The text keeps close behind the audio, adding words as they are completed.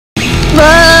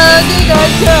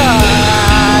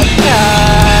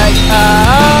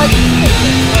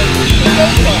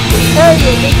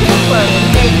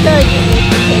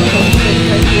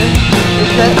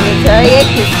Nutella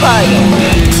is fire.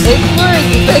 It's worth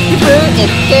the veggie fruit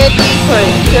and candy for a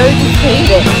show to save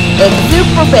it. It's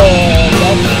Superman.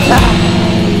 That's time.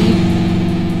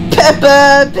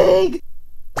 Peppa Pig.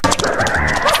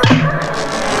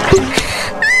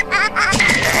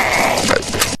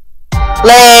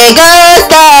 Lego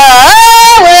Star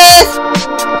Wars.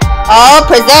 All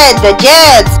present the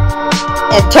Jets.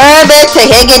 And Turbot to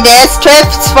Haagen-Dazs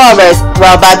Transformers,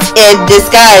 robots in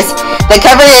disguise. The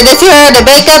cover in this year, the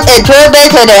makeup and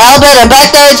Turbot to the album and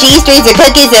butter, cheese trees and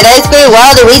cookies and ice cream,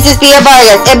 while the Reese's peanut bar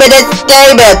is imminent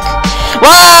statement.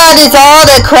 What is all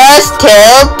the crust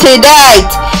till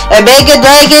tonight? And Mega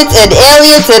Dragons and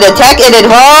aliens and attack and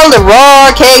all the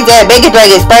Roar Kings and Mega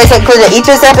Dragons. Price included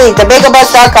each recipe to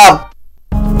megabus.com.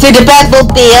 To the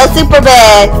Batmobile,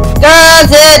 Superman.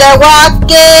 Girls in a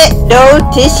rocket. No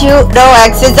tissue, no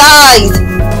exercise.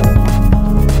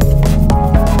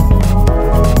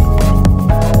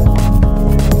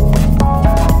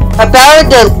 About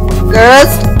the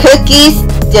girls' cookies.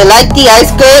 Do you like the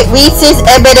ice cream? Reese's,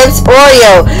 M&M's,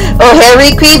 Oreo.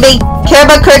 O'Harry Creamy.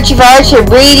 Caramel Crunchy Fudge,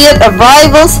 ingredient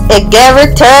arrivals, and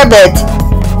Garrett Turbot.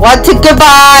 Want to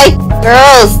goodbye?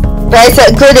 Girls. Price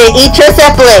included each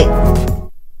recipe.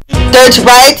 Search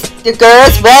right, the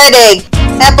girls' wedding.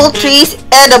 Apple trees,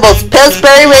 edibles,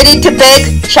 Pillsbury ready to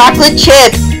bake, chocolate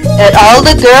chip, and all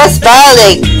the girls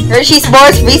smiling. Hershey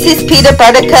S'mores, Reese's peanut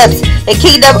butter cups, and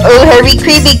Kingdom O'Harry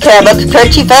creamy caramel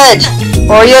crunchy fudge,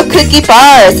 Oreo cookie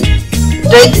bars,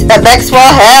 drinks at Maxwell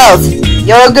House,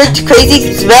 yogurt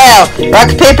crazy smell,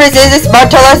 rock paper scissors,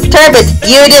 Martella's turbot,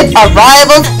 unit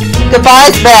arrivals,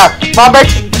 goodbye smell, Mama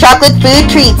chocolate food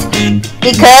treats,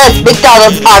 because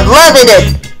McDonald's, I'm loving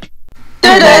it.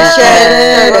 These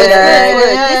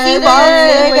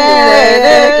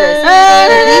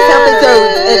episodes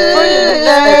and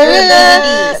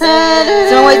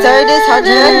so I started this hard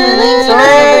release on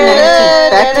November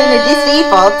 19th, back in the Disney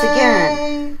vault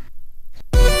again.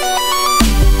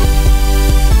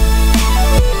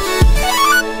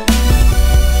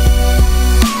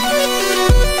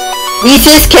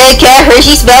 Reese's Kit Kat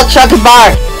Hershey's Milk Chocolate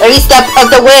Bar, every step of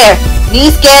the wear.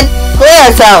 New skin,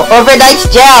 Clearsil, overnight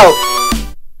gel.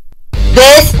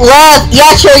 This, love,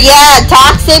 yeah, sure, yeah,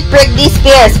 toxic Britney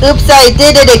Spears, oops, I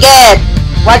did it again.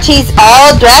 Watching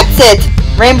all Draxit,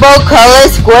 rainbow color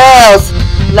squirrels,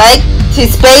 like to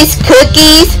space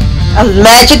cookies, a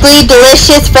magically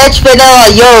delicious French vanilla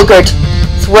yogurt,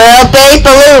 swirl bay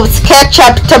balloons,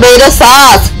 ketchup, tomato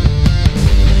sauce.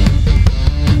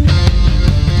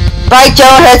 Right,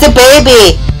 Joe has a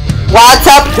baby. What's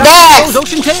up next?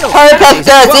 Powerpuff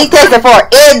Girls,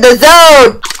 E-Class4, in the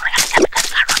zone.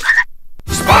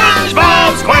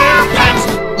 SpongeBob SquarePants.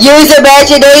 Use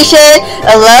imagination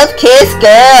and love kiss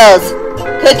girls.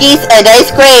 Cookies and ice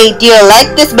cream. Do you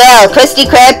like the smell? Krusty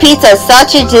Krab pizza,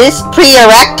 sausages,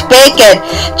 pre-erect bacon,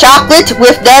 chocolate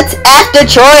with nuts after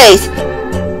choice.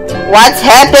 What's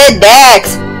happened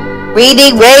next?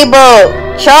 Reading rainbow,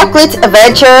 chocolate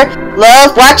adventure,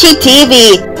 love watching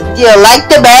TV. Do you like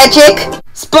the magic?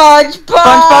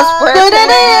 SpongeBob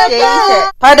SquarePants.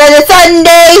 Part of the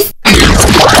Sundays.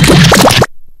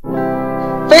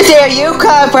 First here you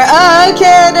come for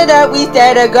Canada, we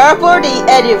stand a guard for the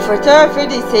edit for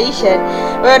civilization.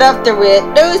 Right off the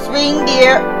windows,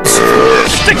 reindeer.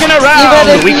 Sticking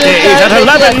around weekdays at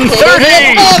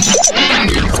 11:30.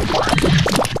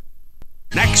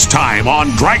 Next time on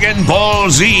Dragon Ball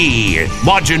Z,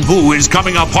 Majin Buu is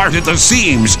coming apart at the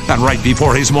seams, and right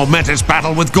before his momentous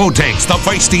battle with Gotenks, the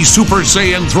feisty Super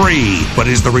Saiyan 3. But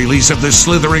is the release of this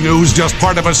slithering ooze just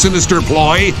part of a sinister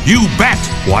ploy? You bet!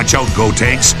 Watch out,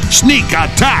 Gotenks. Sneak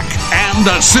attack and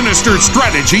a sinister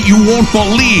strategy you won't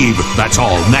believe. That's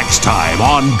all next time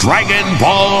on Dragon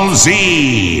Ball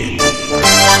Z.